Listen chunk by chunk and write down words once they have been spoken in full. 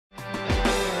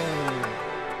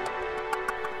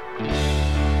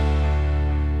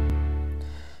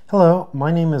Hello,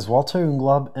 my name is Walter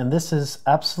Unglaub, and this is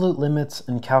Absolute Limits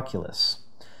in Calculus.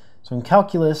 So in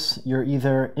calculus, you're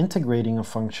either integrating a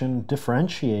function,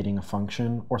 differentiating a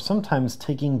function, or sometimes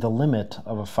taking the limit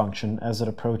of a function as it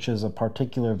approaches a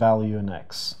particular value in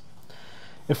x.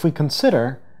 If we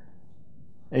consider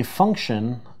a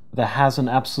function that has an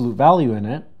absolute value in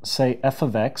it, say f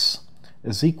of x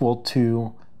is equal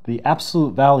to the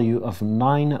absolute value of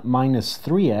 9 minus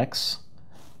 3x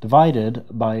divided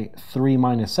by 3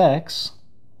 minus x,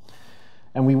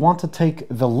 and we want to take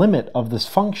the limit of this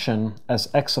function as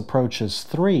x approaches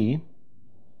 3,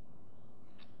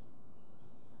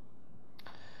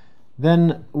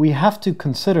 then we have to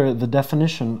consider the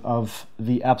definition of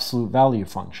the absolute value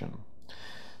function.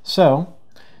 So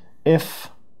if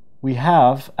we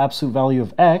have absolute value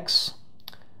of x,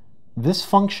 this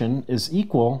function is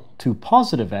equal to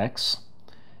positive x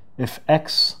if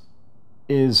x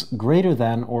is greater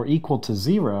than or equal to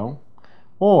 0,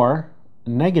 or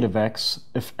negative x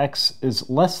if x is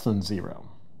less than 0.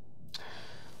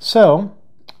 So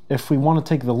if we want to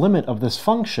take the limit of this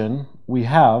function, we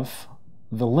have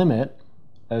the limit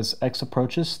as x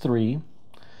approaches 3.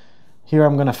 Here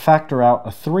I'm going to factor out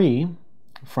a 3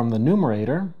 from the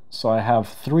numerator, so I have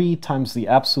 3 times the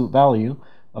absolute value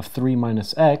of 3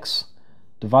 minus x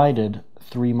divided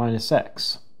 3 minus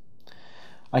x.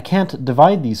 I can't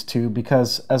divide these two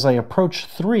because as I approach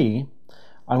 3,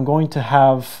 I'm going to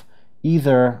have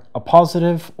either a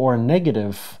positive or a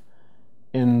negative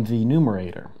in the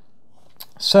numerator.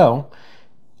 So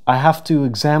I have to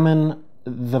examine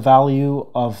the value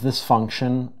of this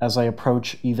function as I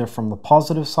approach either from the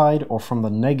positive side or from the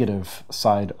negative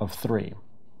side of 3.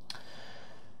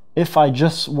 If I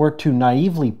just were to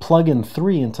naively plug in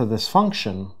 3 into this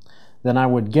function, then I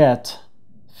would get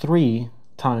 3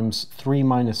 times 3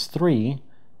 minus 3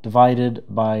 divided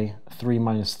by 3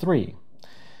 minus 3.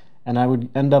 And I would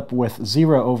end up with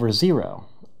 0 over 0,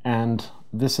 and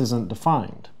this isn't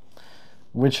defined,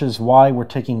 which is why we're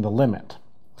taking the limit.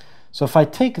 So if I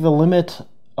take the limit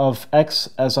of x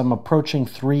as I'm approaching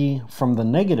 3 from the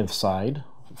negative side,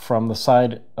 from the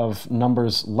side of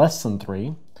numbers less than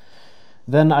 3,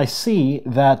 then I see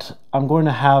that I'm going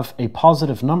to have a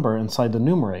positive number inside the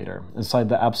numerator, inside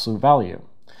the absolute value.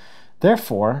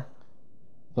 Therefore,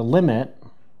 the limit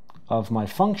of my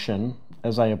function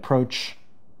as I approach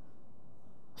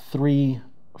 3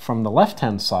 from the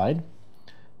left-hand side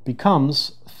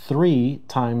becomes 3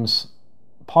 times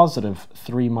positive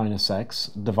 3 minus x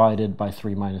divided by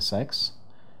 3 minus x,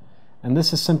 and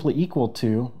this is simply equal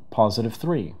to positive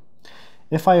 3.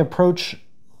 If I approach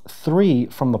 3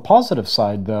 from the positive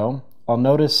side, though, I'll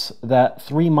notice that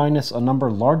 3 minus a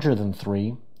number larger than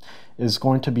 3 is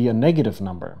going to be a negative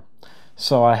number.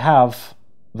 So I have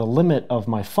the limit of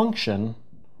my function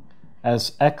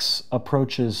as x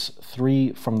approaches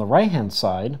 3 from the right-hand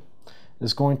side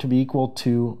is going to be equal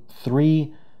to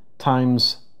 3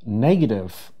 times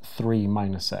negative 3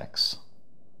 minus x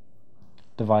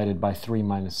divided by 3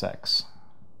 minus x.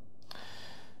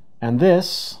 And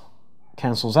this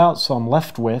cancels out, so I'm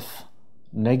left with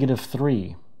negative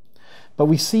 3. But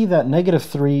we see that negative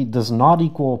 3 does not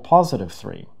equal positive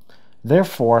 3.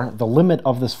 Therefore, the limit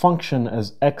of this function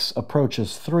as x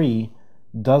approaches 3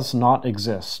 does not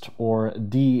exist, or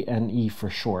D&E for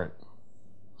short.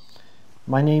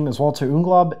 My name is Walter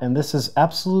Unglaub, and this is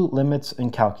Absolute Limits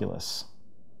in Calculus.